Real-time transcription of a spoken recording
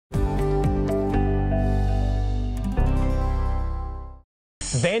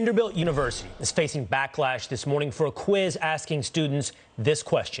Vanderbilt University is facing backlash this morning for a quiz asking students this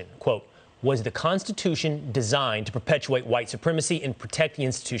question, quote, was the Constitution designed to perpetuate white supremacy and protect the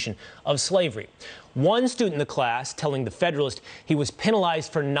institution of slavery? One student in the class telling the Federalist he was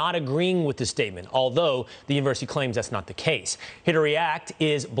penalized for not agreeing with the statement, although the university claims that's not the case. Here to react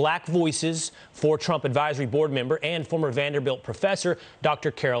is Black Voices for Trump Advisory Board member and former Vanderbilt professor, Dr.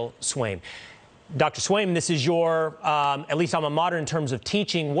 Carol Swain. Dr. Swain, this is your, at least alma mater in terms of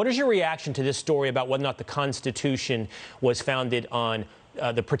teaching. What is your reaction to this story about whether or not the Constitution was founded on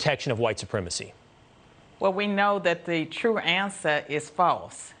the protection of white supremacy? Well, we know that the true answer is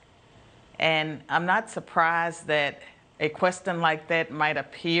false. And I'm not surprised that a question like that might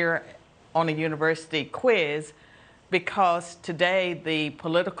appear on a university quiz, because today the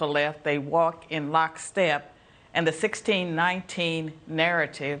political left, they walk in lockstep. And the 1619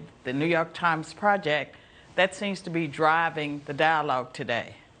 narrative, the New York Times project, that seems to be driving the dialogue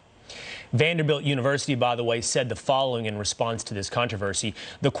today. Vanderbilt University, by the way, said the following in response to this controversy.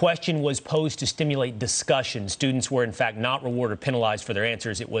 The question was posed to stimulate discussion. Students were, in fact, not rewarded or penalized for their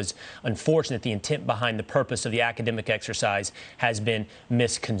answers. It was unfortunate the intent behind the purpose of the academic exercise has been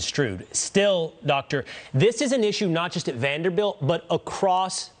misconstrued. Still, Doctor, this is an issue not just at Vanderbilt, but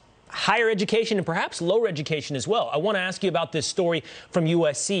across higher education and perhaps lower education as well. I want to ask you about this story from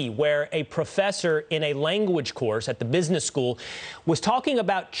USC, where a professor in a language course at the business school was talking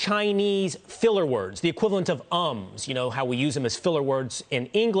about Chinese filler words, the equivalent of ums, you know, how we use them as filler words in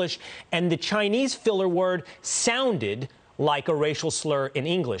English. And the Chinese filler word sounded like a racial slur in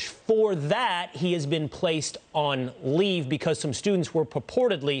English. For that, he has been placed on leave because some students were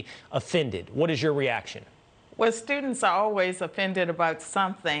purportedly offended. What is your reaction? Well, students are always offended about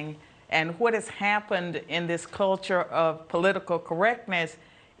something, and what has happened in this culture of political correctness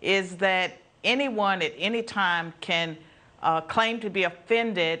is that anyone at any time can claim to be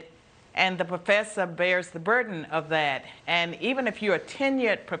offended, and the professor bears the burden of that. And even if you're a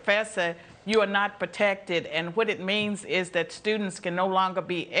tenured professor, you are not protected, and what it means is that students can no longer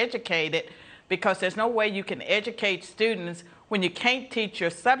be educated, because there's no way you can educate students when you can't teach your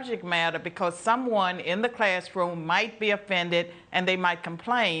subject matter, because someone in the classroom might be offended and they might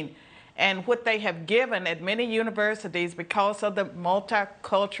complain. And what they have given at many universities, because of the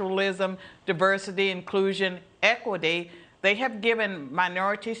multiculturalism, diversity, inclusion, equity, they have given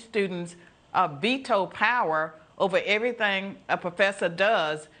minority students veto power over everything a professor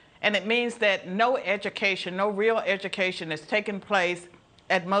does. And it means that no education, no real education is taking place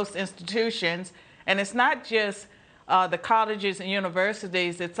at most institutions. And it's not just the colleges and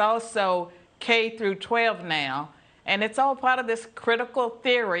universities, it's also K through 12 now. And it's all part of this critical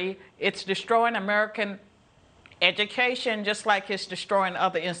theory. It's destroying American education just like it's destroying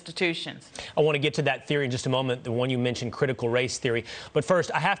other institutions. I want to get to that theory in just a moment, the one you mentioned, critical race theory. But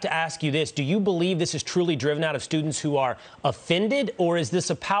first, I have to ask you this. Do you believe this is truly driven out of students who are offended, or is this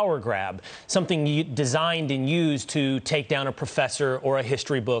a power grab, something designed and used to take down a professor or a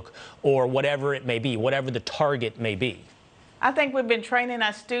history book or whatever it may be, whatever the target may be? I think we've been training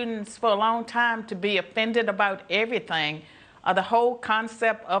our students for a long time to be offended about everything. The whole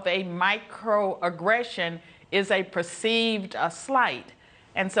concept of a microaggression is a perceived slight.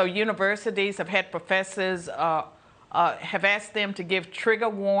 And so universities have had professors have asked them to give trigger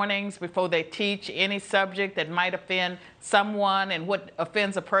warnings before they teach any subject that might offend someone, and what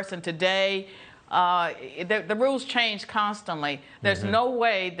offends a person today. The rules change constantly. There's no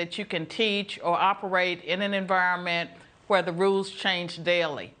way that you can teach or operate in an environment where the rules change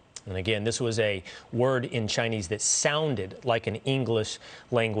daily. And again, this was a word in Chinese that sounded like an English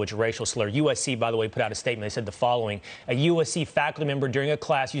language racial slur. USC, by the way, put out a statement. They said the following: a USC faculty member during a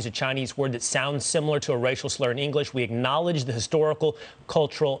class used a Chinese word that sounds similar to a racial slur in English. We acknowledge the historical,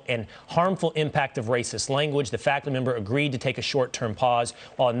 cultural, and harmful impact of racist language. The faculty member agreed to take a short-term pause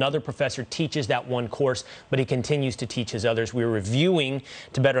while another professor teaches that one course, but he continues to teach his others. We're reviewing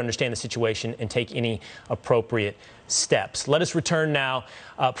to better understand the situation and take any appropriate steps. Let us return now,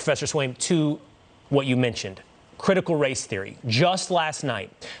 Professor Swain, to what you mentioned, critical race theory. Just last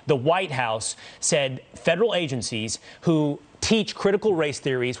night, the White House said federal agencies who teach critical race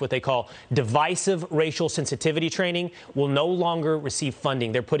theories, what they call divisive racial sensitivity training, will no longer receive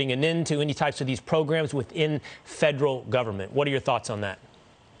funding. They're putting an end to any types of these programs within federal government. What are your thoughts on that?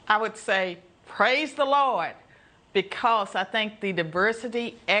 I would say, praise the Lord, because I think the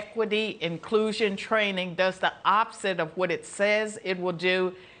diversity, equity, inclusion training does the opposite of what it says it will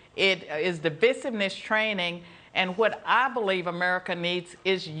do. It is divisiveness training, and what I believe America needs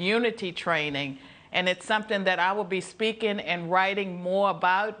is unity training. And it's something that I will be speaking and writing more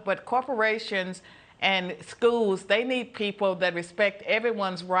about. But corporations and schools, they need people that respect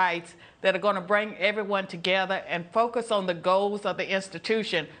everyone's rights, that are going to bring everyone together and focus on the goals of the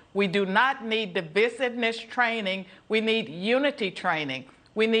institution. We do not need divisiveness training. We need unity training.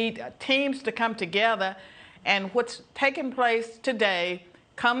 We need teams to come together. And what's taking place today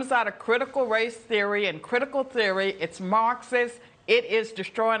comes out of critical race theory and critical theory. It's Marxist. It is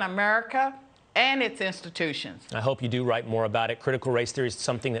destroying America and its institutions. I hope you do write more about it. Critical race theory is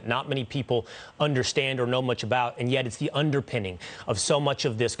something that not many people understand or know much about, and yet it's the underpinning of so much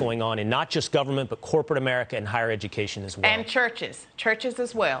of this going on in not just government, but corporate America and higher education as well. And churches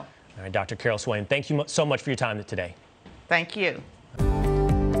as well. All right, Dr. Carol Swain, thank you so much for your time today. Thank you.